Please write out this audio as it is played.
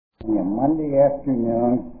Monday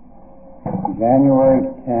afternoon, January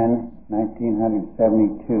 10,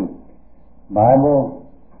 1972. Bible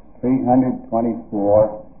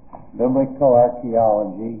 324, Biblical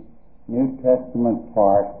Archaeology, New Testament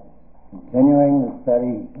part, continuing the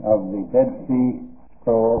study of the Dead Sea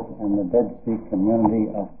Scrolls and the Dead Sea community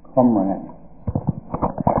of Qumran.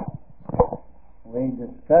 We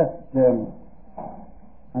discussed 144,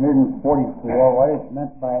 what is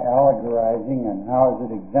meant by allegorizing and how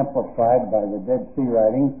is it exemplified by the Dead Sea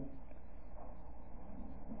writings.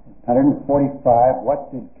 145,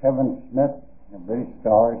 what did Kevin Smith, a British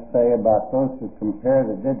scholar, say about those who compare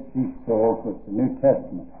the Dead Sea Scrolls with the New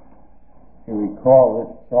Testament? You recall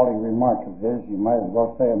this salty remark of his, you might as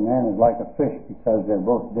well say a man is like a fish because they're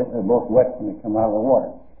both wet when they come out of the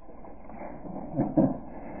water.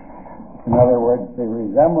 In other words, the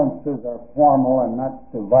resemblances are formal and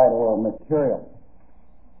not vital or material.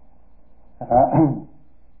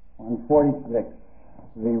 146,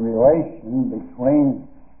 the relation between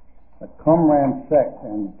the Qumran sect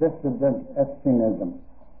and dissident Essenism,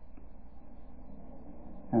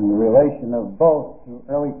 and the relation of both to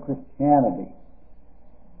early Christianity.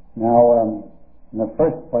 Now, in the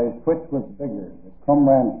first place, which was bigger, the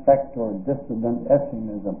Qumran sect or dissident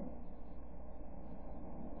Essenism?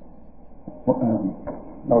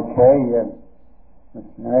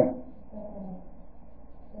 Missionary?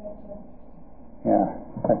 Yeah,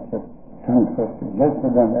 that's just tongue twister.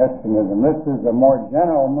 Dissident Essenism. This is a more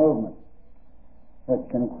general movement which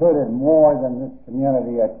included more than this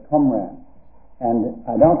community at Qumran. And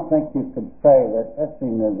I don't think you could say that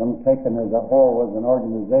Essenism, taken as a whole, was an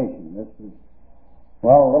organization. This is,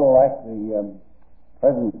 well, a little like the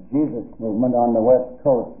present Jesus movement on the West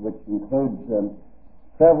Coast, which includes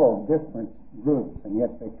several different groups, and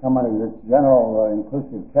yet they come under this general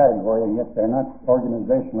inclusive category, and yet they're not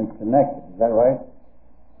organizationally connected. Is that right?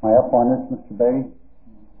 Am I up on this, Mr. Beatty?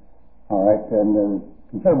 All right, and there's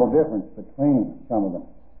considerable difference between some of them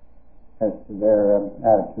as to their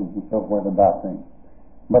attitudes and so forth about things.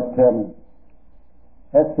 But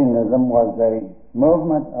Essenism was a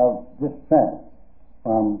movement of dissent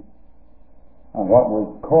from what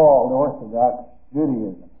was called Orthodox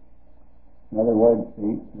Judaism. In other words,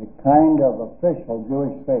 the kind of official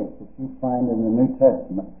Jewish faith that you find in the New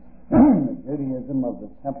Testament, the Judaism of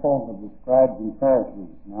the temple of the scribes and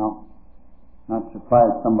Pharisees. Now, not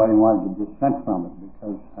surprised somebody wanted to dissent from it,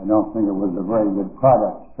 because I don't think it was a very good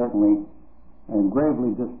product, certainly, and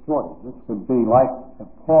gravely distorted. This would be like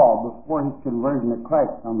Paul before his conversion to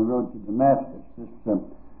Christ on the road to Damascus, this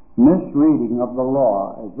misreading of the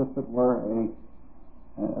law as if it were a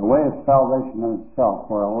way of salvation in itself,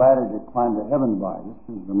 or a ladder to climb to heaven by.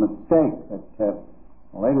 This is the mistake that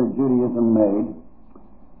later Judaism made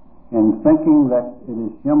in thinking that it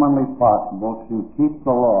is humanly possible to keep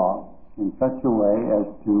the law in such a way as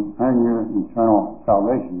to earn your eternal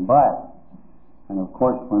salvation by it. And of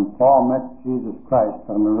course, when Paul met Jesus Christ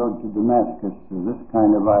on the road to Damascus, this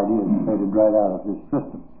kind of idea faded right out of his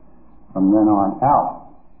system from then on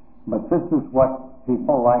out. But this is what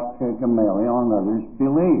people like Gamaliel and others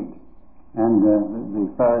believed. And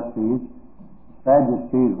the Pharisees,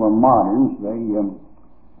 Sadducees were moderns. They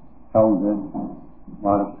held a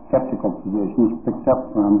lot of skeptical positions picked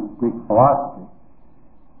up from Greek philosophy.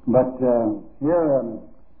 But here,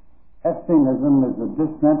 Essenism is a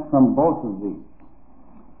dissent from both of these.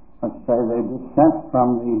 Let's say they dissent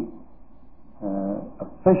from the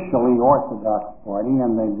officially Orthodox party,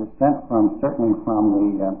 and they dissent certainly from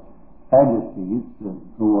the Sadducees,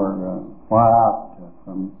 who are far out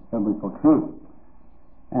from biblical truth.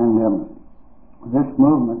 And this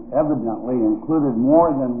movement evidently included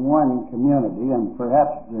more than one community, and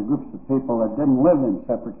perhaps the groups of people that didn't live in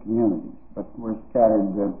separate communities, but were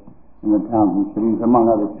scattered in the towns and cities among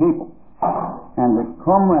other people. And the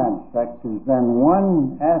Qumran sect is then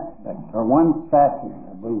one aspect, or one facet,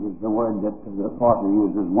 I believe is the word that the author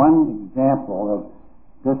uses, one example of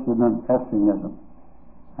dissident Essenism.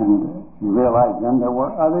 And you realize then there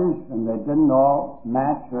were others, and they didn't all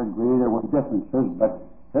match or agree. There were differences, but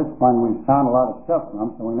this one we found a lot of stuff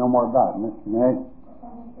from, so we know more about it. Mr. Mary?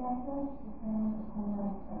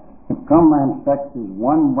 The Qumran sect is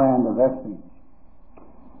one brand of Essenes.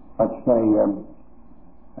 Let's say,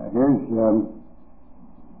 here's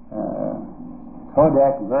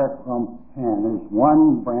Kodak Verichrome pen is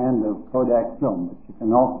one brand of Kodak film, but you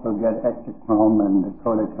can also get Ektachrome and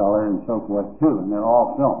Kodacolor and so forth too, and they're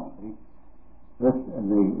all films. See? The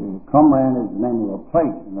Qumran is the name of a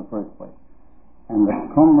place in the first place, and the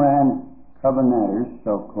Qumran Covenanters,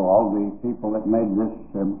 so-called, the people that made this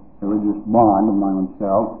religious bond among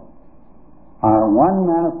themselves, are one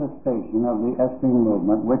manifestation of the Essene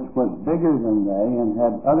movement, which was bigger than they and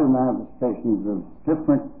had other manifestations of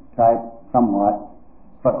different type somewhat,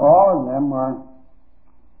 but all of them are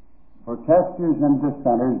protesters and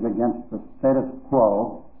dissenters against the status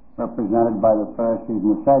quo represented by the Pharisees and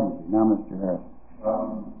the Sadducees. Now, Mr. Harris.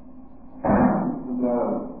 The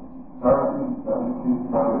Pharisees, Sadducees,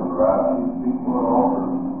 try to harass these people at all,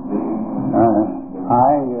 or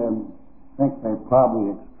I think they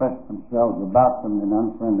probably expressed themselves about them in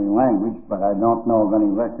unfriendly language, but I don't know of any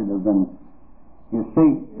record of them. You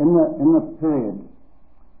see, in the period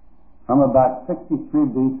from about 63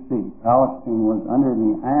 BC, Palestine was under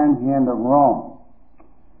the iron hand of Rome,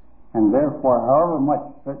 and therefore, however much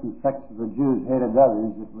certain sects of the Jews hated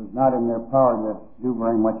others, it was not in their power to do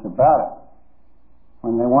very much about it.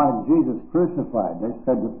 When they wanted Jesus crucified, they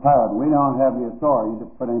said to Pilate, "We don't have the authority to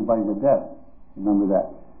put anybody to death." Remember that.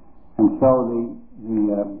 And so the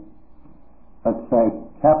let's say,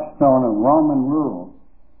 capstone of Roman rule,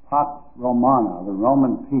 Pax Romana, the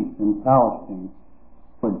Roman peace in Palestine,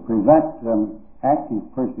 would prevent active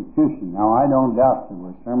persecution. Now, I don't doubt there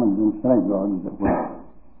were sermons in synagogues that were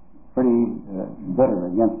pretty bitter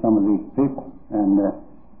against some of these people. And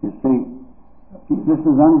you see, this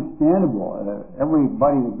is understandable.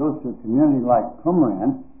 Everybody that goes to a community like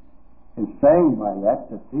Qumran is saying by that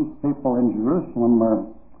these people in Jerusalem are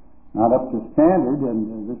not up to standard,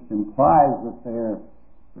 and this implies that they're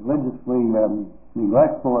religiously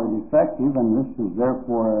neglectful or defective, and this is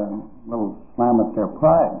therefore a little slam at their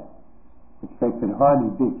pride, which they could hardly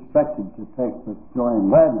be expected to take with joy and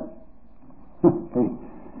gladness. Okay.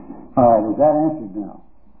 All right, is that answered now?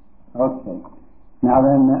 Okay. Now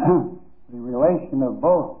then, the relation of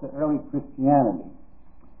both to early Christianity.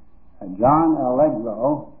 John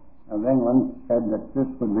Allegro of England said that this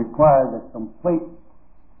would require the complete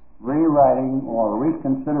rewriting or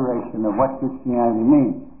reconsideration of what Christianity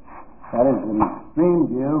means. That is an extreme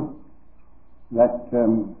view that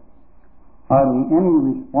hardly any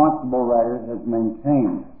responsible writer has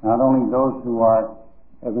maintained. Not only those who are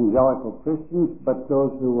evangelical Christians, but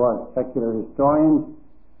those who are secular historians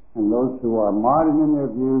and those who are modern in their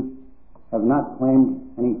views have not claimed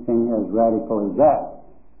anything as radical as that.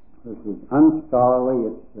 This is unscholarly.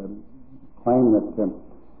 It's a claim that,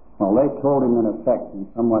 well, they told him in effect in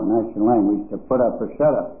somewhat national language to put up or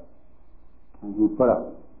shut up. And he put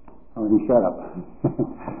up. Oh, he shut up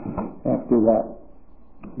after that.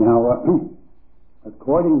 Now,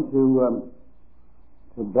 according to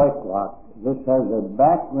Blakelock, this has a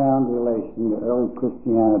background relation to early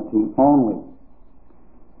Christianity only.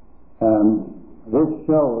 This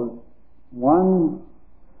shows one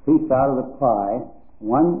piece out of the pie,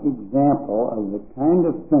 one example of the kind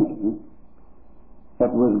of thinking that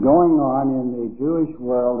was going on in the Jewish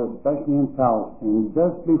world, especially in Palestine,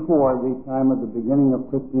 just before the time of the beginning of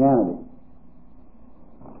Christianity,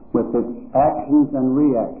 with its actions and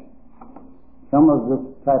reactions. Some of this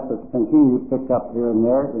type of thinking you pick up here and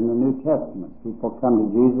there in the New Testament. People come to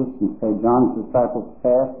Jesus and say, John's disciples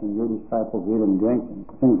fast and your disciples eat and drink, and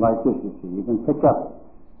things like this, you see. You can pick up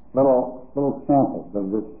little samples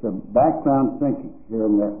of this background thinking here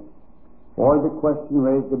and there. Or the question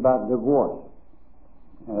raised about divorce.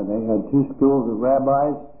 They had two schools of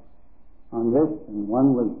rabbis on this, and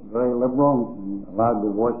one was very liberal and allowed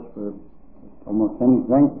divorce for almost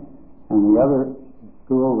anything, and the other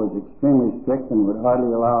school was extremely strict and would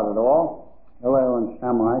hardly allow it at all. Hillel and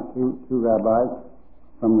Shammai, two rabbis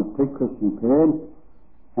from the pre-Christian period,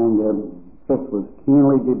 and this was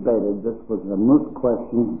keenly debated. This was a moot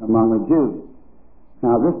question among the Jews.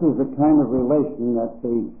 Now, this is the kind of relation that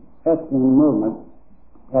the Essene movement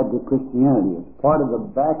had to Christianity. It's part of the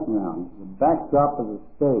background, the backdrop of the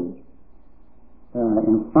stage,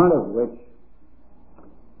 in front of which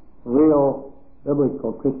real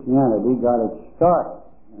biblical Christianity got its start.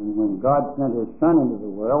 And when God sent His Son into the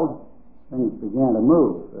world, things began to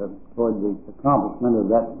move toward the accomplishment of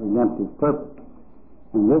that redemptive purpose.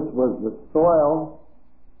 And this was the soil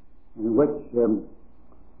in which,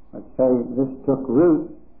 let's say, this took root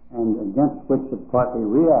and against which it partly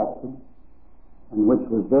reacted, and which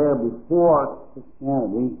was there before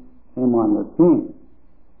Christianity came on the scene.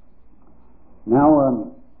 Now,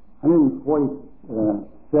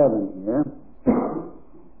 147 here.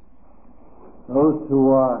 Those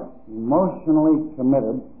who are emotionally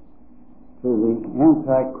committed to the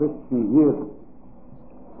anti-Christian view.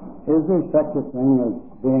 Is there such a thing as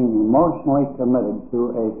being emotionally committed to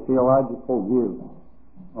a theological view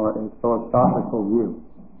or a philosophical view?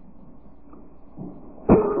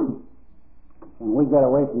 And we get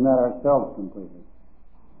away from that ourselves completely.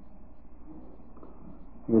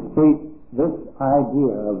 You see, this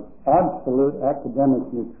idea of absolute academic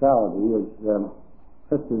neutrality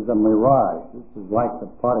this is a mirage. This is like the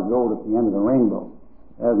pot of gold at the end of the rainbow.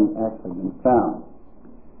 It hasn't actually been found.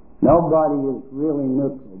 Nobody is really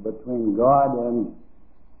neutral between God and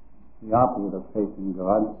the opposite of faith in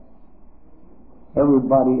God.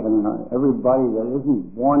 Everybody that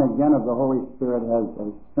isn't born again of the Holy Spirit has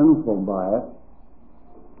a sinful bias,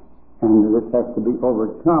 and this has to be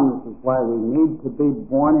overcome. This is why we need to be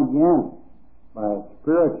born again by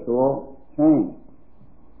spiritual change.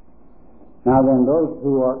 Now then, those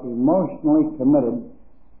who are emotionally committed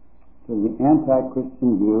to the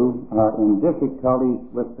anti-Christian view are in difficulties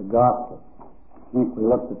with the gospel. I think we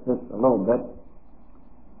looked at this a little bit.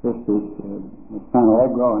 This is San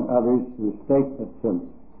Allegro and others who state that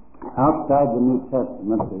outside the New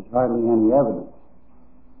Testament there's hardly any evidence.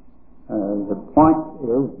 The point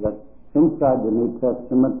is that inside the New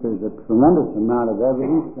Testament there's a tremendous amount of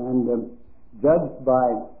evidence, and judged by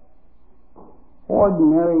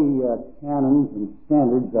ordinary canons and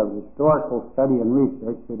standards of historical study and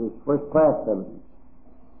research, it is first-class evidence.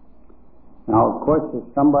 Now, of course, if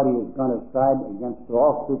somebody is going to side against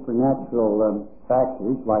all supernatural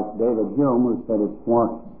factors, like David Hume, who said it's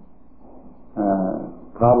more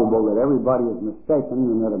probable that everybody is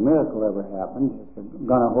mistaken than that a miracle ever happened, if they're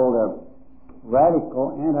going to hold a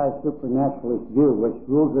radical anti-supernaturalist view, which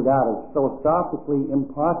rules it out as philosophically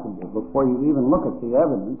impossible before you even look at the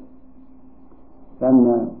evidence, then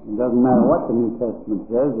it doesn't matter what the New Testament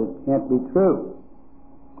says, it can't be true.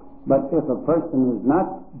 But if a person is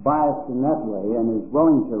not biased in that way and is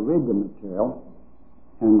willing to read the material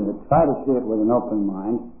and try to see it with an open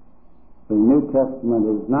mind, the New Testament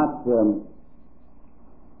is not,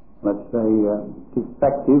 let's say,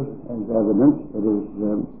 defective as evidence. It is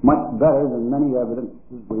much better than many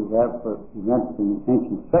evidences we have for events in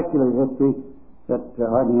ancient secular history that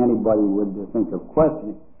hardly anybody would think of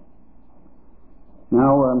questioning.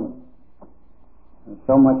 Now,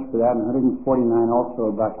 so much for that. 149 also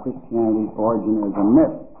about Christianity's origin as a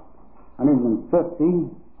myth.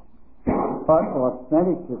 150, but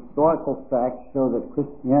authentic historical facts show that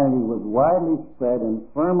Christianity was widely spread and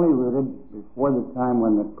firmly rooted before the time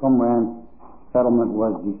when the Qumran settlement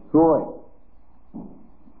was destroyed.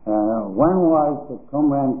 When was the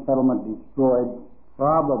Qumran settlement destroyed?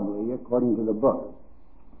 Probably, according to the book,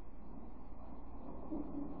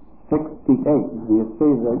 68. Now you see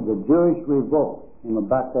the Jewish revolt came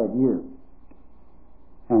about that year.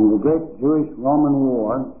 And the great Jewish-Roman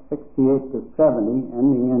War, 68 to 70,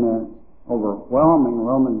 ending in an overwhelming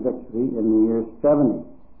Roman victory in the year 70.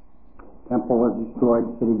 Temple was destroyed,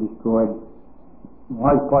 city destroyed,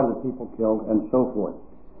 large part of the people killed, and so forth.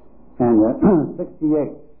 And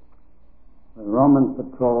 68, the Roman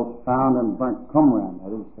patrols found and burnt Qumran.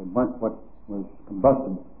 That is, they burnt what was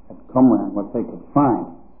combustible at Qumran, what they could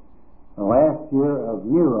find. The last year of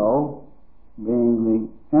Nero being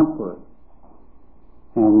the emperor.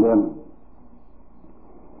 And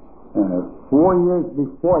 4 years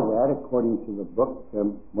before that, according to the book,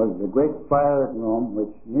 was the great fire at Rome,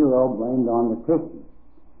 which Nero blamed on the Christians.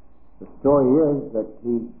 The story is that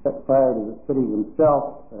he set fire to the city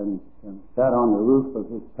himself and sat on the roof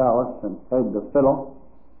of his palace and played the fiddle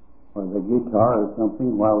or the guitar or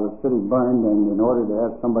something while the city burned, and in order to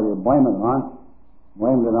have somebody to blame it on,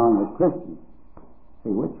 blamed it on the Christians. See,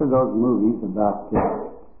 which of those movies about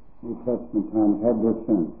New Testament times had this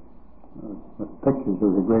in? The pictures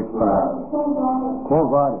of the great fire.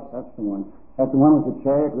 Quo Vadis, that's the one. That's the one with the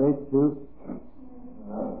chariot race too?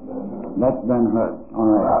 That's Ben Hur. All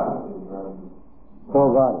right.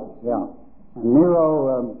 Quo Vadis, yeah. And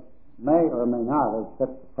Nero may or may not have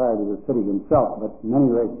set fire to the city himself, but at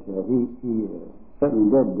any rate, he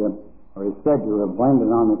certainly did, or is said to have blamed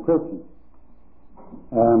it on the Christians.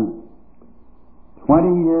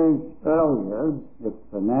 20 years earlier, if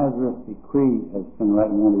the Nazareth Decree has been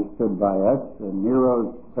rightly understood by us,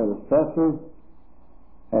 Nero's predecessors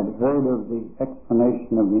had heard of the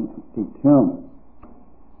explanation of the empty tomb.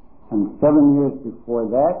 And 7 years before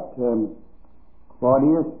that,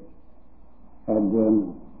 Claudius had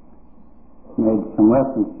made some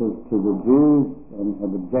references to the Jews and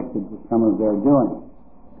had objected to some of their doing.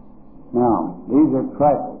 Now, these are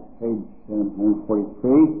trifles, page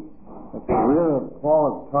 143. The career of Paul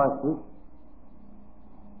of Tarsus.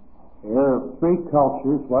 There are three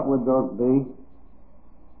cultures. What would those be?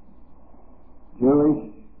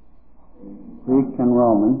 Jewish, Greek, and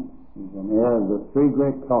Roman. He's an heir of the three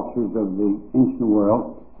great cultures of the ancient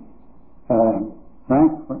world.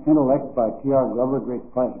 Frank for Intellect by T.R. Glover, great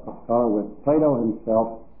classical scholar, with Plato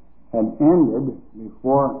himself, had ended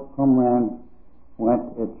before Qumran went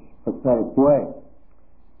its pathetic way.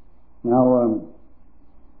 Now,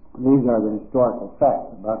 these are the historical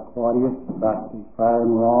facts about Claudius, about the fire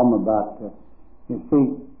in Rome, about, you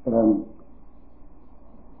see,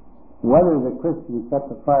 whether the Christians set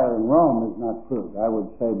the fire in Rome is not proved. I would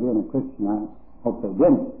say, being a Christian, I hope they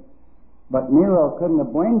didn't. But Nero couldn't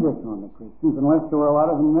have blamed this on the Christians unless there were a lot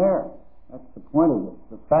of them there. That's the point of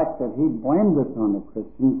this. The fact that he blamed this on the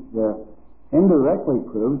Christians indirectly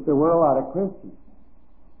proves there were a lot of Christians.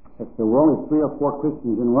 If there were only 3 or 4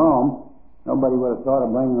 Christians in Rome, nobody would have thought of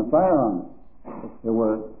blaming the fire on them. If there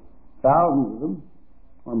were thousands of them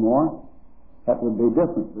or more, that would be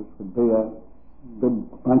different. This would be a good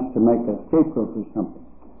bunch to make a scapegoat or something.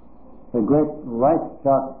 The great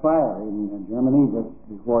Reichstag fire in Germany just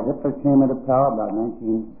before Hitler came into power, about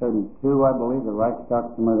 1932, I believe, the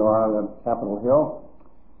Reichstag, similar to our Capitol Hill,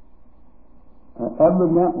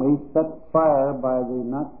 evidently set fire by the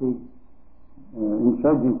Nazi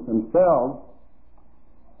insurgents themselves,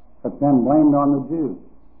 but then blamed on the Jews,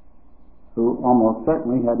 who almost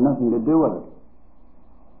certainly had nothing to do with it.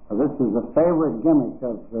 So this is a favorite gimmick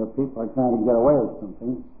of people are trying to get away with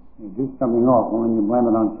something. You do something awful and you blame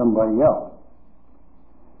it on somebody else.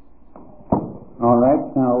 All right,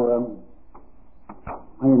 now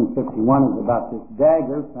 151 is about this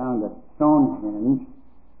dagger found at Stonehenge.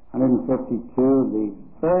 152, the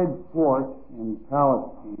third force in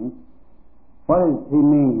Palestine. What does he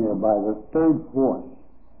mean here by the third force,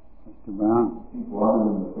 Mr. Brown? People other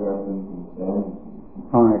than the Pharisees and Sadducees.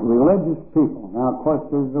 All right, religious people. Now, of course,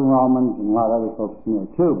 there's the Romans and a lot of other folks in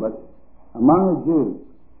there too, but among the Jews,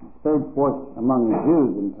 the third force among the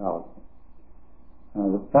Jews in Palestine,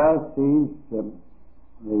 the Pharisees, the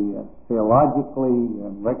theologically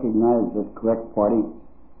recognized as correct party,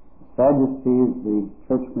 the Sadducees, the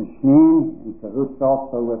church machine, in cahoots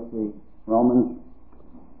also with the Romans,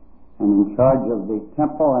 and in charge of the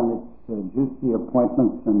temple and its juicy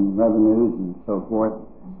appointments and revenues and so forth.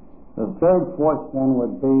 The third force then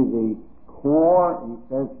would be the core, he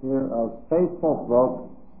says here, of faithful folk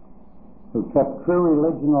who kept true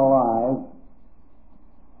religion alive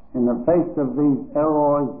in the face of these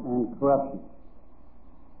errors and corruptions.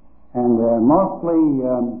 And mostly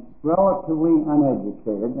relatively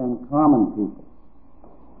uneducated and common people.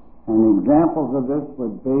 And examples of this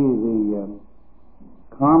would be the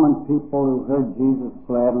common people who heard Jesus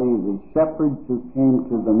gladly, the shepherds who came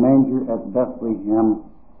to the manger at Bethlehem,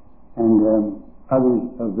 and others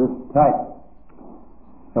of this type.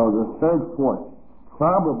 So the third force,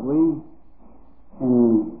 probably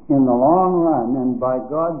in the long run and by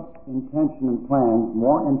God's intention and plan,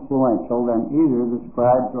 more influential than either the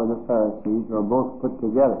scribes or the Pharisees or both put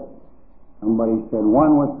together. Somebody said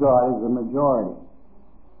one with God is a majority.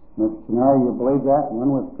 Mr. Tenor, you believe that?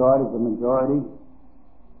 One with God is a majority?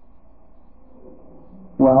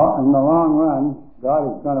 Well, in the long run, God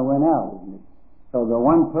is going to win out, isn't he? So the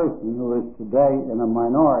one person who is today in a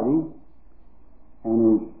minority and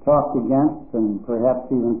is talked against and perhaps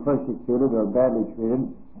even persecuted or badly treated,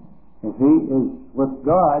 if he is with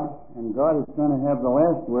God and God is going to have the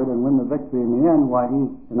last word and win the victory in the end, why,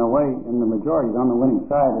 he's in a way in the majority, on the winning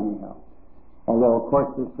side anyhow. Although, of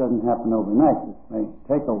course, this doesn't happen overnight. This may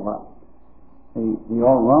take a while. The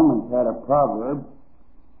old Romans had a proverb,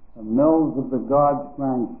 the mills of the gods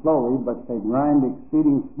grind slowly, but they grind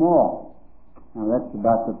exceeding small. Now that's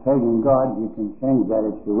about the pagan gods. You can change that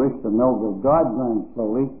if you wish. The mills of God grind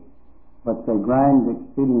slowly, but they grind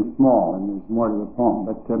exceeding small, and there's more to the poem.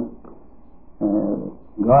 But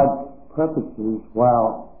God's purposes,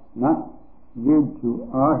 while not geared to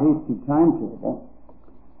our hasty timetable,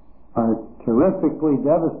 are terrifically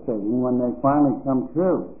devastating when they finally come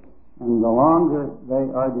true. And the longer they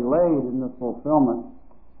are delayed in the fulfillment,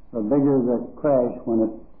 the bigger the crash when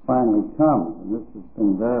it finally comes. And this has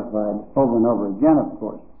been verified over and over again, of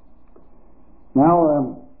course.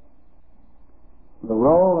 Now, the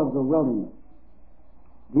role of the wilderness,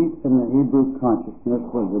 deep in the Hebrew consciousness,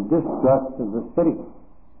 was a distrust of the city.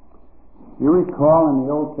 You recall in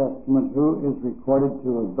the Old Testament who is recorded to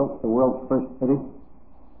have built the world's first city?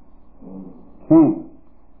 Cain.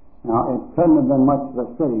 Now, it couldn't have been much of a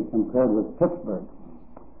city compared with Pittsburgh.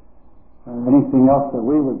 Anything else that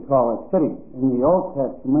we would call a city. In the Old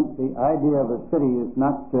Testament, the idea of a city is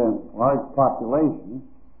not large population,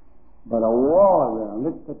 but a wall around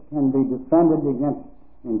it that can be defended against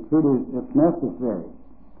intruders if necessary.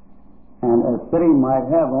 And a city might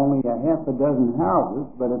have only a half a dozen houses,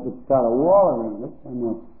 but if it's got a wall around it and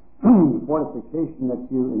a fortification that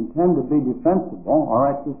you intend to be defensible, all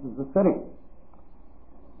right, this is a city.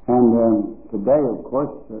 And today, of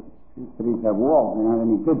course, few cities have walls. They're not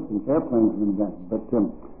any good since airplanes were invented. But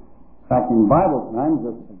back in Bible times,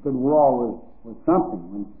 a good wall was was something.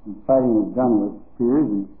 When fighting was done with spears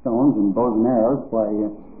and stones and bows and arrows, why a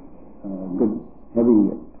good,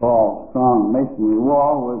 heavy, tall, strong masonry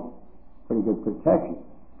wall was pretty good protection.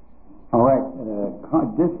 All right,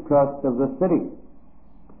 distrust of the city.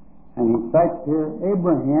 And he cites here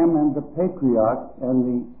Abraham and the patriarchs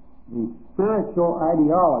and the spiritual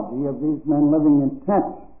ideology of these men living in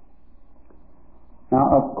tents. Now,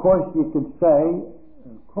 of course, you could say,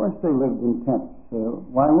 of course they lived in tents.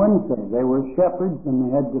 Why wouldn't they? They were shepherds and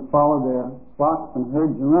they had to follow their flocks and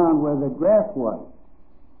herds around where the grass was.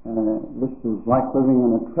 This is like living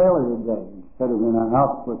in a trailer today instead of in a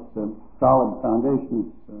house with solid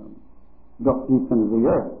foundations built deep into the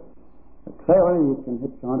earth. A trailer you can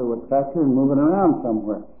hitch onto a tractor and move it around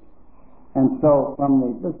somewhere. And so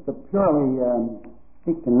from just a purely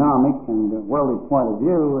economic and worldly point of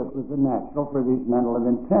view, it was natural for these men to live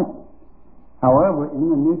in tents. However, in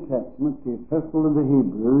the New Testament, the Epistle to the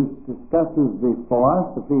Hebrews discusses the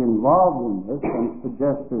philosophy involved in this and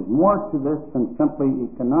suggests there's more to this than simply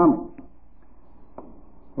economics.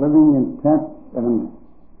 Living in tents and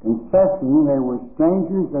confessing they were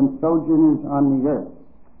strangers and sojourners on the earth.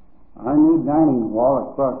 Our new dining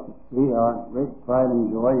hall across the sea, our great pride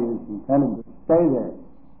and joy, is intended to stay there.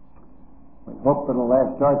 We hope it'll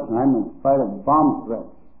last our time in spite of bomb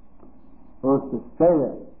threats. Supposed to stay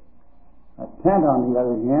there. A tent, on the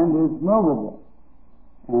other hand, is movable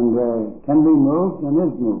and can be moved and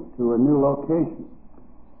is moved to a new location.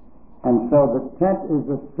 And so the tent is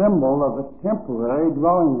a symbol of a temporary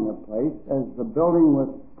dwelling in a place, as the building with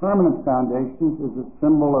permanent foundations is a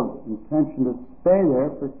symbol of intention to stay there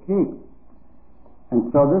for keeps. And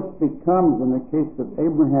so this becomes, in the case of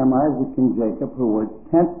Abraham, Isaac, and Jacob, who were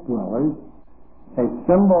tent dwellers, a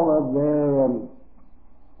symbol of their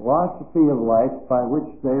philosophy of life by which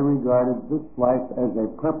they regarded this life as a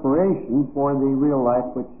preparation for the real life,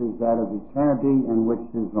 which is that of eternity and which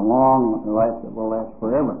is the long life that will last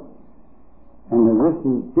forever. And this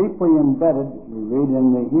is deeply embedded, we read, in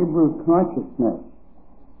the Hebrew consciousness.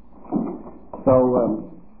 So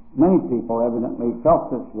many people evidently felt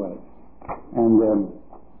this way. And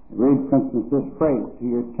read, for instance, this phrase, "To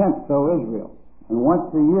your tent, O Israel." And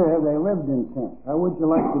once a year they lived in tents. How would you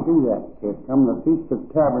like to do that? Come the Feast of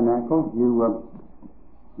Tabernacles, you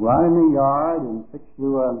go out in the yard and fix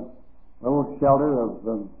you a little shelter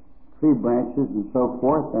of tree branches and so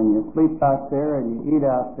forth, and you sleep out there and you eat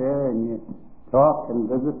out there and you talk and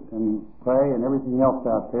visit and pray and everything else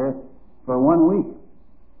out there for 1 week.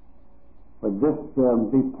 Would this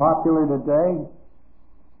be popular today?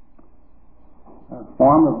 A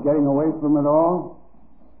form of getting away from it all?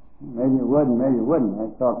 Maybe it would and maybe it wouldn't.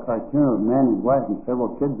 I saw a cartoon of a man, his wife, and several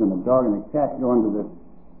kids and a dog and a cat going to the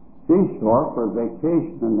seashore for a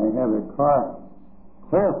vacation, and they have their car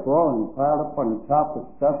clear full and piled up on the top of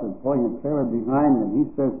stuff and pulling a trailer behind, and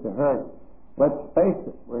he says to her, "Let's face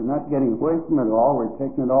it, we're not getting away from it all, we're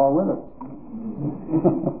taking it all with us."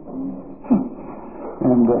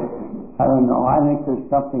 And I don't know, I think there's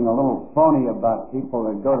something a little phony about people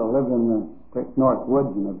that go to live in the great north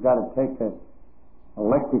woods and have got to take a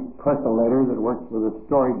electric percolator that works with a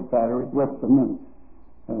storage battery with them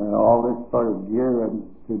and all this sort of gear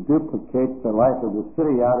to duplicate the life of the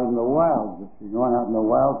city out in the wilds. If you're going out in the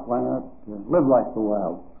wilds, why not live like the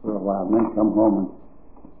wilds for a while and then come home and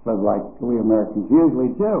live like we Americans usually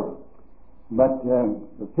do. But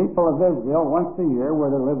the people of Israel once a year were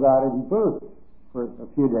to live out in booths for a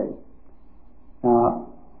few days. Now,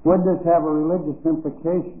 would this have a religious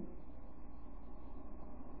implication?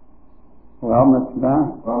 Well, Mr.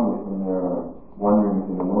 Brown? Probably when they're wandering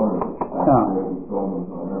to the wilderness after the Solomon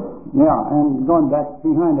on earth. Yeah, and going back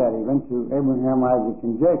behind that even to Abraham, Isaac,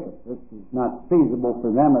 and Jacob. This is not feasible for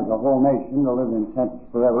them as a whole nation to live in tents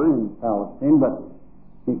forever in Palestine, but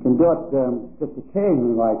you can do it just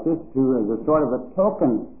occasionally like this as a sort of a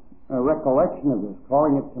token, a recollection of this,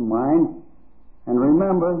 calling it to mind. And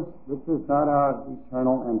remember, this is not our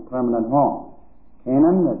eternal and permanent home.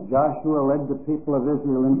 Canaan, that Joshua led the people of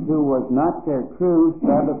Israel into, was not their true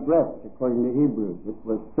Sabbath rest, according to Hebrews. It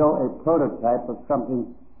was still a prototype of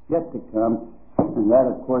something yet to come, and that,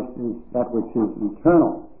 of course, is that which is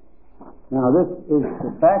eternal. Now, this is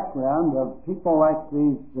the background of people like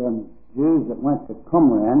these Jews that went to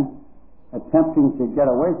Qumran, attempting to get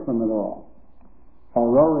away from it all.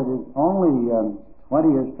 Although it is only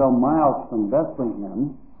 20 or so miles from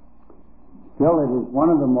Bethlehem, still it is one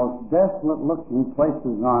of the most desolate-looking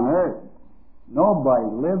places on earth. Nobody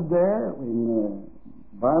lived there in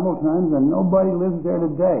Bible times, and nobody lives there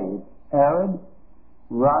today. It's arid,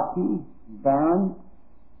 rocky, barren,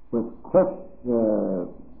 with cliffs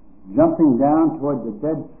jumping down toward the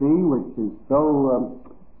Dead Sea, which is so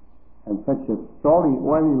had such a salty,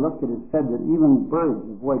 oily look at his head that even birds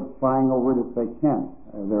avoid flying over it if they can.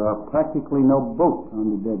 There are practically no boats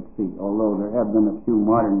on the Dead Sea, although there have been a few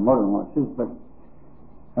modern motor launches. But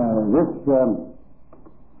this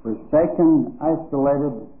forsaken,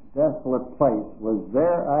 isolated, desolate place was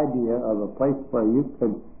their idea of a place where you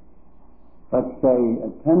could, let's say,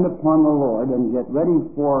 attend upon the Lord and get ready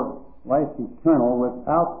for life eternal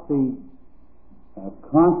without the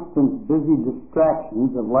constant busy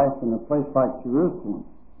distractions of life in a place like Jerusalem.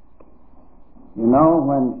 You know,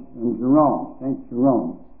 when in Jerome, St.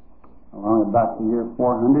 Jerome, along about the year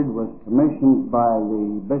 400, was commissioned by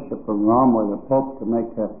the Bishop of Rome or the Pope to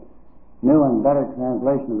make a new and better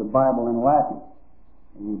translation of the Bible in Latin.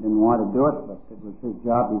 He didn't want to do it, but it was his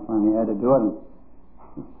job. He finally had to do it. And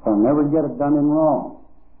he'll never get it done in Rome.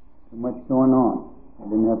 Too much going on. They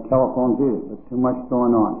didn't have telephones either, but too much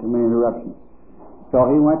going on, too many interruptions. So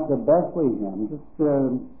he went to Bethlehem, just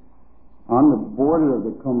on the border of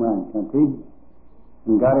the Qumran country,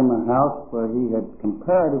 and got him a house where he had,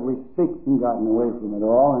 comparatively speaking, gotten away from it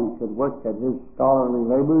all and could work at his scholarly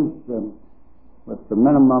labors with the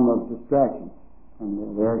minimum of distraction.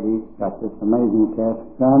 And there he got this amazing task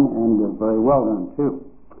done, and very well done, too.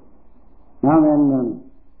 Now then,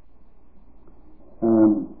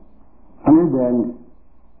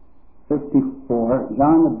 154,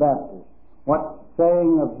 John the Baptist. What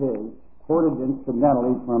saying of his, quoted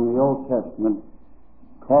incidentally from the Old Testament,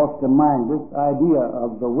 calls to mind this idea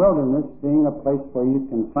of the wilderness being a place where you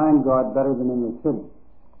can find God better than in the city?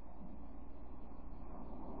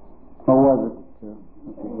 What was it?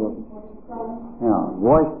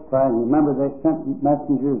 Voice crying. Remember, they sent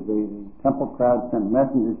messengers, the temple crowd sent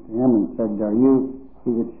messengers to him and said, "Are you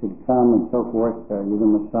he that should come?" and so forth. "Are you the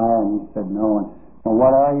Messiah?" And he said, "No." And, "Well,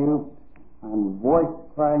 what are you?" "I'm voice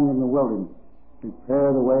crying in the wilderness.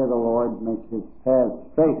 Prepare the way of the Lord, make his paths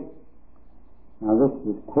straight." Now this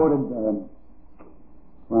is quoted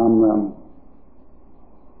from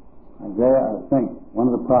Isaiah, I think, one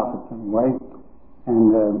of the prophets anyway,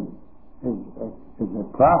 and is a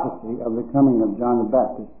prophecy of the coming of John the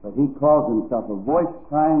Baptist. But he calls himself a voice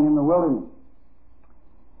crying in the wilderness.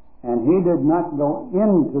 And he did not go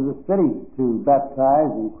into the city to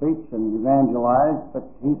baptize and preach and evangelize, but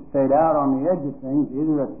he stayed out on the edge of things,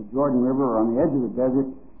 either at the Jordan River or on the edge of the desert,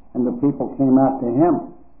 and the people came out to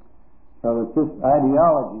him. So that this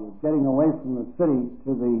ideology of getting away from the city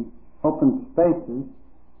to the open spaces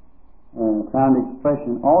found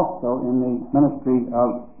expression also in the ministry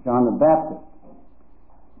of John the Baptist.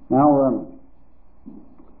 Now,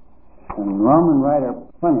 the Roman writer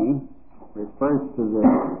Pliny refers to this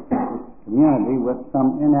community with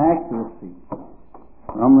some inaccuracy.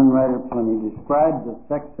 Roman writer Pliny described the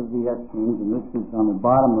sex of the Essenes, and this is on the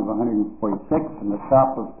bottom of 146 and the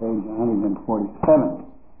top of page 147.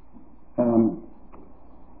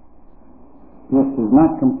 This is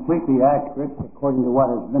not completely accurate according to what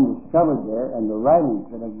has been discovered there and the writings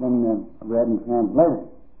that have been read and translated.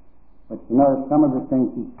 But you notice some of the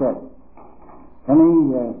things he said.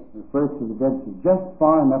 Pliny refers to the Dead Sea just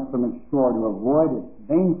far enough from its shore to avoid its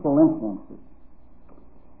baneful influences.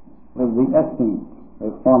 With the Essenes, they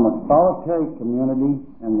form a solitary community,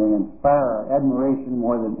 and they inspire our admiration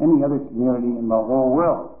more than any other community in the whole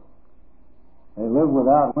world. They live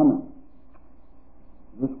without women.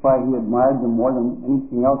 Is this why he admired them more than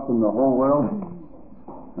anything else in the whole world?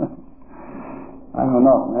 I don't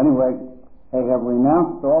know. Anyway, they have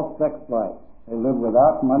renounced all sex life. They live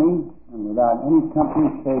without money and without any company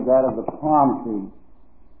save that of the palm tree.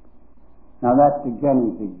 Now that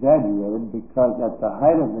again is exaggerated, because at the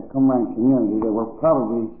height of the Qumran community there were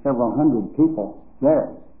probably several hundred people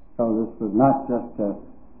there. So this was not just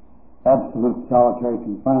absolute solitary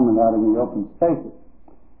confinement out in the open spaces.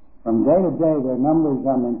 From day to day their numbers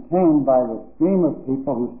are maintained by the stream of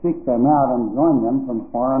people who seek them out and join them from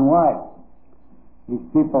far and wide. These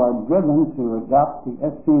people are driven to adopt the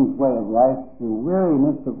Essenes way of life through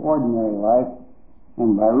weariness of ordinary life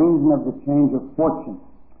and by reason of the change of fortune.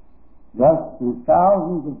 Thus, through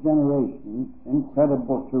thousands of generations,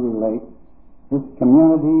 incredible to relate, this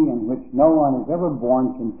community in which no one is ever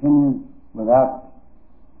born continues without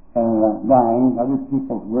dying. Other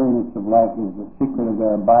people's weariness of life is the secret of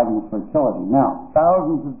their abiding fertility. Now,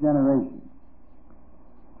 thousands of generations.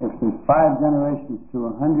 If there's 5 generations to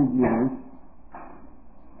 100 years,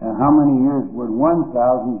 how many years would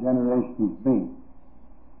 1,000 generations be?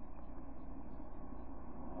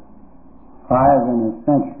 5 in a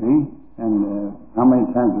century, and how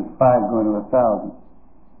many times does 5 go to 1,000?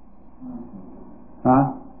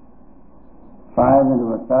 Huh? 5 into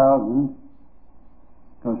 1,000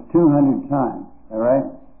 goes 200 times, all right?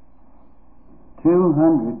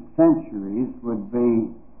 200 centuries would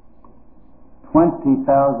be 20,000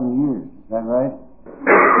 years. Is that right?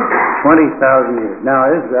 20,000 years. Now,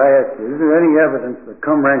 I ask you, is there any evidence the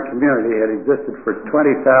Qumran community had existed for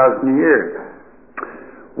 20,000 years?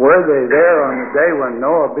 Were they there on the day when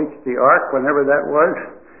Noah beached the ark, whenever that was?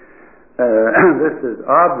 This is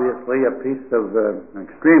obviously a piece of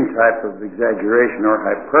extreme type of exaggeration or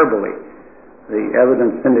hyperbole. The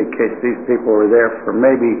evidence indicates these people were there for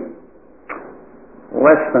maybe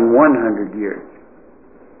less than 100 years,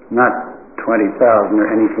 not 20,000 or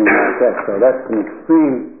anything like that. So that's an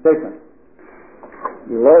extreme statement.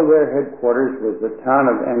 Below their headquarters was the town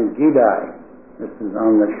of En-Gedi. This is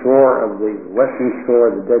on the shore of the western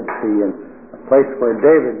shore of the Dead Sea, and a place where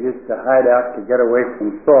David used to hide out to get away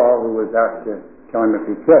from Saul, who was out to kill him if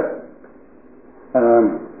he could.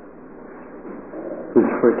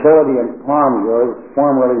 Whose fertility and palm groves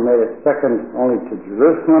formerly made it second only to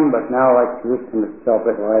Jerusalem, but now, like Jerusalem itself,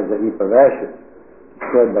 it lies a heap of ashes,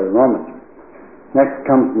 destroyed by the Romans. Next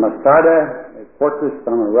comes Masada, a fortress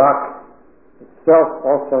on a rock, itself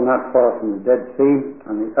also not far from the Dead Sea,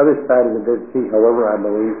 on the other side of the Dead Sea, however, I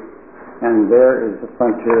believe, and there is the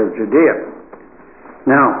frontier of Judea.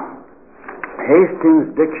 Now,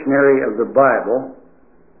 Hastings' Dictionary of the Bible,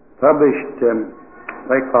 published,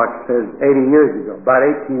 Laycock says, 80 years ago, about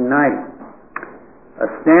 1890, a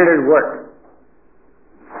standard work,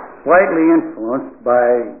 slightly influenced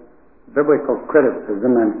by biblical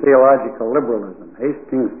criticism and theological liberalism.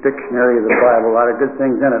 Hastings' Dictionary of the Bible, a lot of good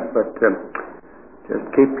things in it, but just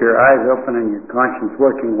keep your eyes open and your conscience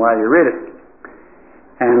working while you read it.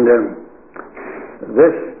 And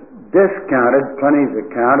this discounted Pliny's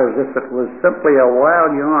account as if it was simply a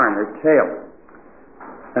wild yarn or tale.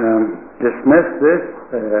 Dismissed this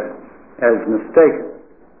as mistaken.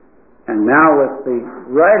 And now with the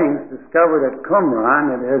writings discovered at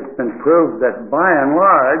Qumran, it has been proved that by and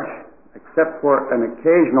large, except for an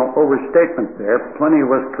occasional overstatement there, Pliny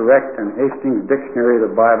was correct and Hastings' Dictionary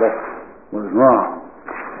of the Bible was wrong.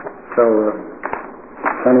 So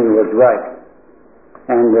Pliny was right.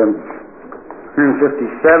 And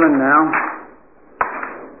 157 now.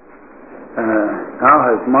 How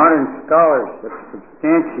has modern scholarship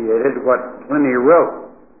substantiated what Pliny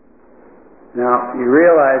wrote? Now, you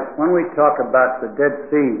realize when we talk about the Dead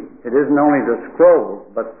Sea, it isn't only the scrolls,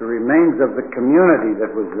 but the remains of the community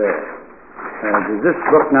that was there. Does this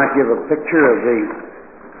book not give a picture of the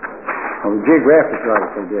geographic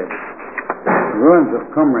article did? The ruins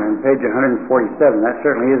of Qumran, page 147. That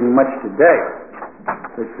certainly isn't much today.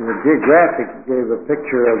 But the geographic gave a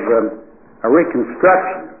picture of a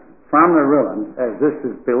reconstruction from the ruins, as this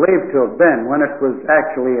is believed to have been when it was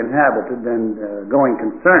actually inhabited and going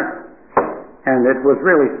concern. And it was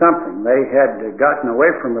really something. They had gotten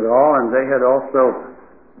away from it all, and they had also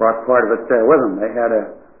brought part of it there with them. They had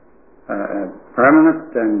a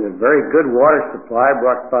permanent and a very good water supply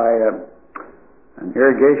brought by an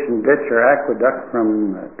irrigation ditch or aqueduct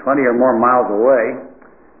from 20 or more miles away,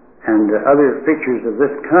 and other features of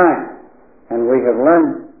this kind. And we have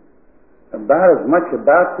learned about as much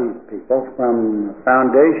about these people from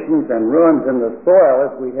foundations and ruins in the soil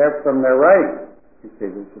as we have from their writings. You see,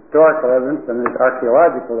 there's historical evidence and there's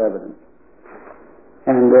archaeological evidence.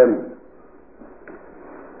 And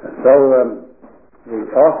so the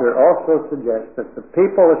author also suggests that the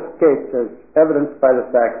people escaped as evidenced by the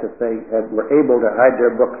fact that they were able to hide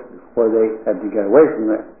their books before they had to get away from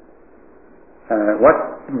there. What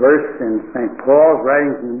verse in St. Paul's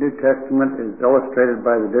writings in the New Testament is illustrated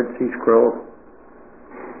by the Dead Sea Scrolls?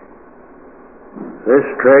 This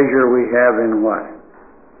treasure we have in what?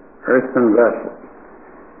 Earthen vessels.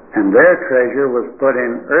 And their treasure was put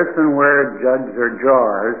in earthenware jugs or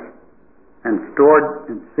jars and stored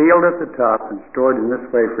and sealed at the top and stored in this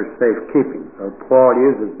way for safekeeping. So Paul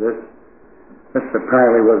uses this. This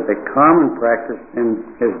apparently was a common practice in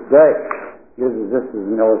his day. He uses this as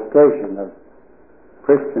an illustration of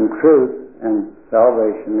Christian truth and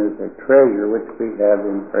salvation is a treasure which we have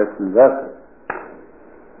in earthen vessels.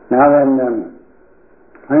 Now then,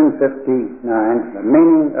 159, the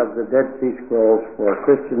meaning of the Dead Sea Scrolls for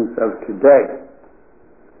Christians of today.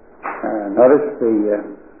 Notice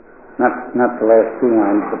not the last two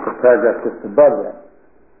lines, but the paragraph just above that.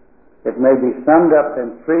 It may be summed up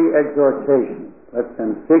in three exhortations. Let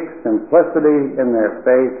them seek simplicity in their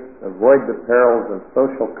faith, avoid the perils of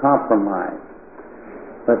social compromise.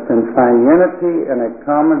 Let them find unity in a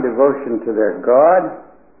common devotion to their God.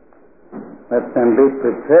 Let them be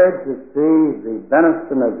prepared to see the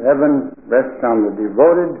benison of heaven rest on the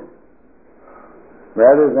devoted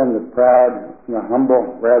rather than the proud, and the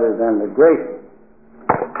humble rather than the great.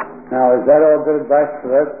 Now, is that all good advice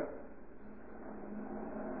for us?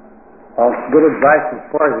 Well, it's good advice as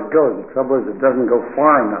far as it goes. The trouble is it doesn't go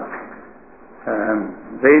far enough.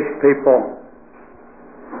 These people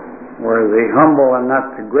were the humble and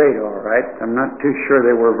not the great, all right. I'm not too sure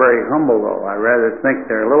they were very humble, though. I rather think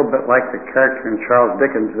they're a little bit like the character in Charles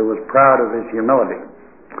Dickens who was proud of his humility.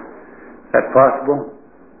 Is that possible?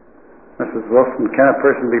 Mrs. Wilson, can a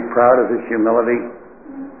person be proud of his humility?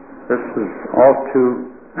 This is all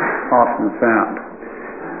too often found.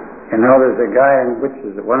 You know, there's a guy in which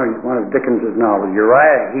is one of Dickens' novels,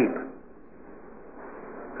 Uriah Heep.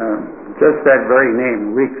 Just that very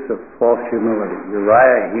name reeks of false humility.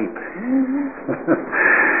 Uriah Heep,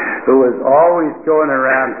 who was always going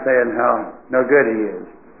around saying how no good he is,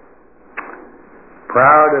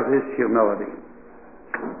 proud of his humility.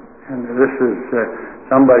 And this is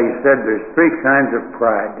somebody said there's three kinds of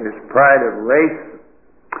pride. There's pride of race,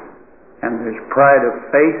 and there's pride of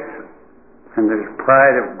faith, and there's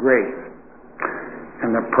pride of grace.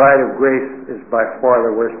 And the pride of grace is by far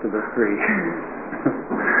the worst of the three.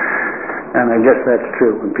 And I guess that's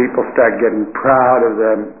true. When people start getting proud of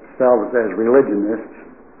themselves as religionists,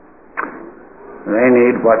 they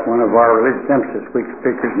need what one of our religious emphasis week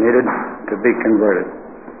speakers needed, to be converted.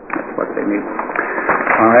 That's what they need.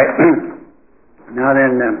 All right. Now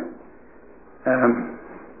then,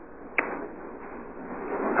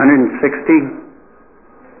 160.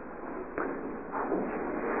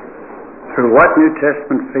 Through what New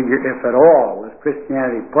Testament figure, if at all, was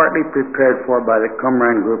Christianity partly prepared for by the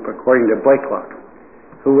Qumran group according to Blakelock?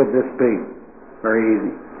 Who would this be? Very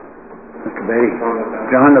easy. Mr. Beatty.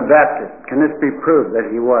 John the Baptist. Can this be proved that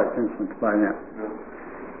he was influenced by them?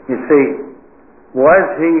 You see, was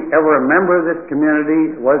he ever a member of this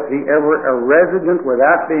community? Was he ever a resident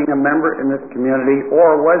without being a member in this community?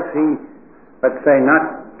 Or was he, let's say,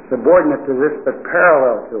 not subordinate to this, but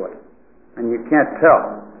parallel to it? And you can't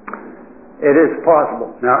tell. It is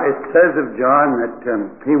possible. Now, it says of John that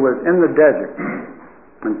he was in the desert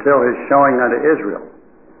until his showing unto Israel.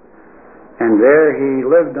 And there he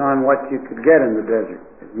lived on what you could get in the desert.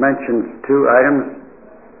 It mentions two items,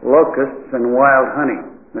 locusts and wild honey.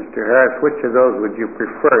 Mr. Harris, which of those would you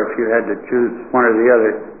prefer if you had to choose one or the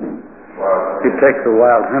other? You'd take the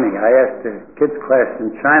wild honey. I asked a kids class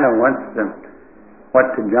in China once, what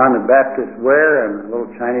did John the Baptist wear? And a little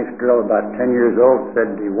Chinese girl about 10 years old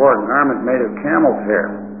said he wore a garment made of camel's hair.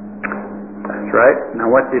 That's right. Now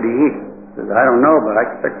what did he eat? He says, I don't know, but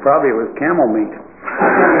I expect probably it was camel meat.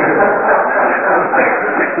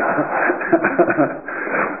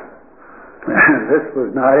 This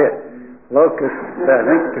was not it. Locusts, I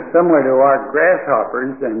think, are similar to our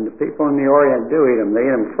grasshoppers, and the people in the Orient do eat them. They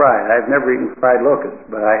eat them fried. I've never eaten fried locusts,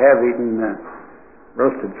 but I have eaten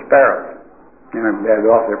roasted sparrows. They're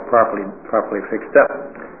all properly fixed up.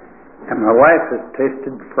 And my wife has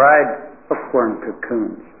tasted fried silkworm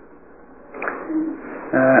cocoons.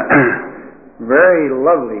 Very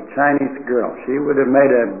lovely Chinese girl. She would have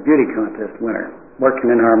made a beauty contest winner, working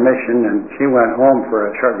in our mission, and she went home for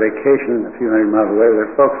a short vacation a few hundred miles away with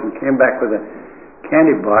her folks and came back with a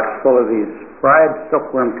candy box full of these fried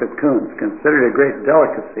silkworm cocoons, considered a great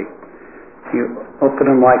delicacy. You open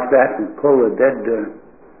them like that and pull the dead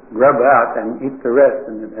grub out and eat the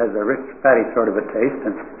rest, and it has a rich, fatty sort of a taste.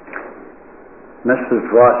 And Mrs.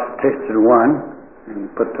 Ross tasted one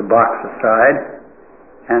and put the box aside,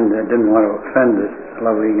 and didn't want to offend this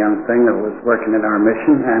lovely young thing that was working in our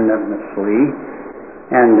mission, and Miss Lee.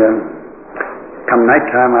 And come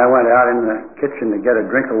nighttime, I went out in the kitchen to get a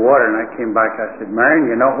drink of water, and I came back. I said,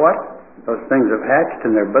 Marion, you know what? Those things have hatched,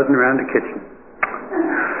 and they're buzzing around the kitchen.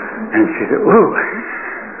 And she said, ooh.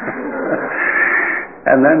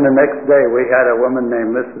 And then the next day we had a woman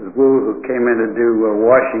named Mrs. Wu who came in to do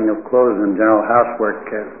washing of clothes and general housework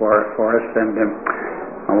for us. And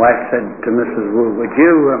my wife said to Mrs. Wu, would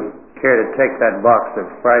you care to take that box of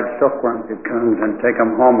fried silkworm cocoons and take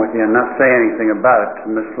them home with you and not say anything about it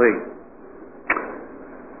to Miss Lee?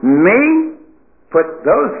 Me? Put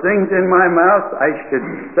those things in my mouth? I should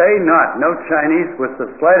say not. No Chinese with the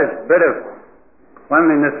slightest bit of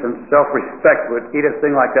cleanliness and self-respect would eat a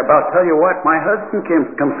thing like that. But I'll tell you what, my husband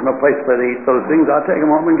comes from a place where they eat those things. I'll take them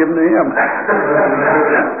home and give them to him.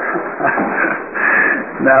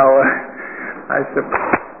 Now, I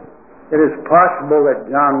suppose it is possible that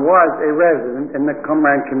John was a resident in the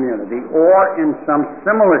Qumran community or in some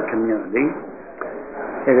similar community.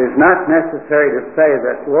 It is not necessary to say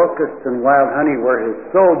that locusts and wild honey were his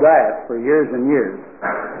sole diet for years and years.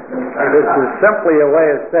 This is simply a way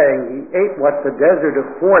of saying he ate what the desert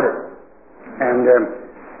afforded. And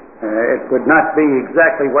it would not be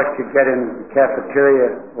exactly what you get in the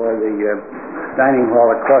cafeteria or the dining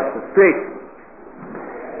hall across the street.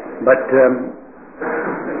 But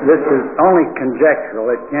this is only conjectural.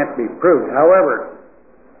 It can't be proved. However,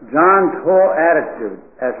 John's whole attitude,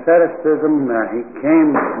 asceticism, he came,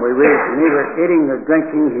 we read, neither eating nor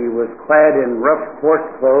drinking. He was clad in rough, coarse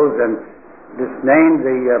clothes and disdained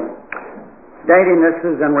the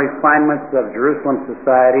daintinesses and refinements of Jerusalem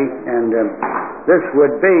society. And this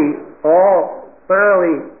would be all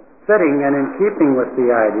thoroughly fitting and in keeping with the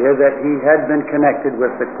idea that he had been connected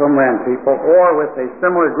with the Qumran people or with a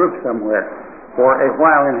similar group somewhere for a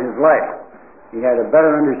while in his life. He had a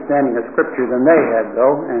better understanding of Scripture than they had,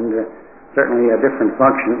 though, and certainly a different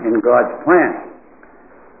function in God's plan.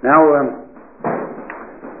 Now,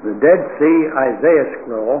 the Dead Sea Isaiah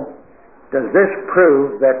scroll, does this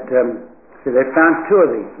prove that, see, they found two of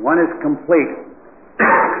these. One is complete,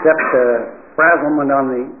 except frazzlement on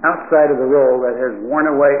the outside of the roll that has worn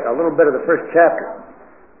away a little bit of the first chapter.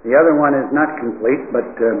 The other one is not complete, but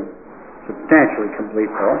substantially complete,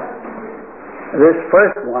 though. This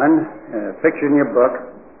first one, pictured in your book,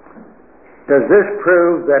 does this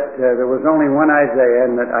prove that there was only one Isaiah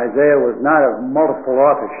and that Isaiah was not of multiple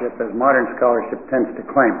authorship as modern scholarship tends to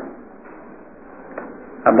claim?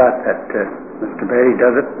 How about that, Mr. Beatty,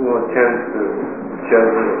 does it? Well, it tends to show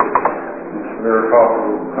that it's very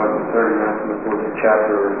possible because the 39th and the 40th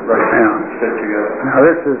chapter is right fit together. Now,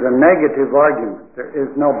 this is a negative argument. There is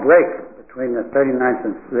no break between the 39th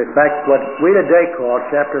and... In fact, what we today call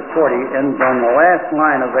chapter 40 ends on the last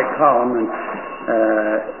line of a column, and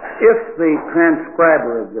if the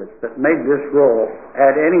transcriber of this that made this roll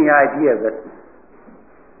had any idea that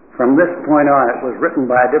from this point on it was written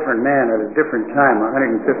by a different man at a different time,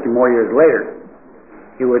 150 more years later,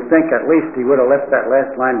 he would think at least he would have left that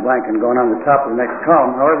last line blank and gone on the top of the next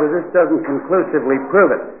column. However, this doesn't conclusively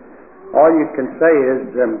prove it. All you can say is...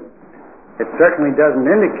 it certainly doesn't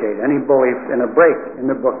indicate any belief in a break in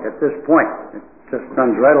the book at this point. It just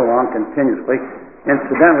runs right along continuously.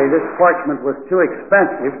 Incidentally, this parchment was too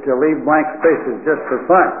expensive to leave blank spaces just for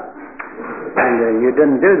fun. And you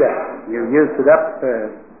didn't do that. You used it up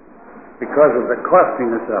because of the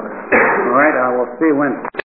costliness of it. All right, I will see you Wednesday.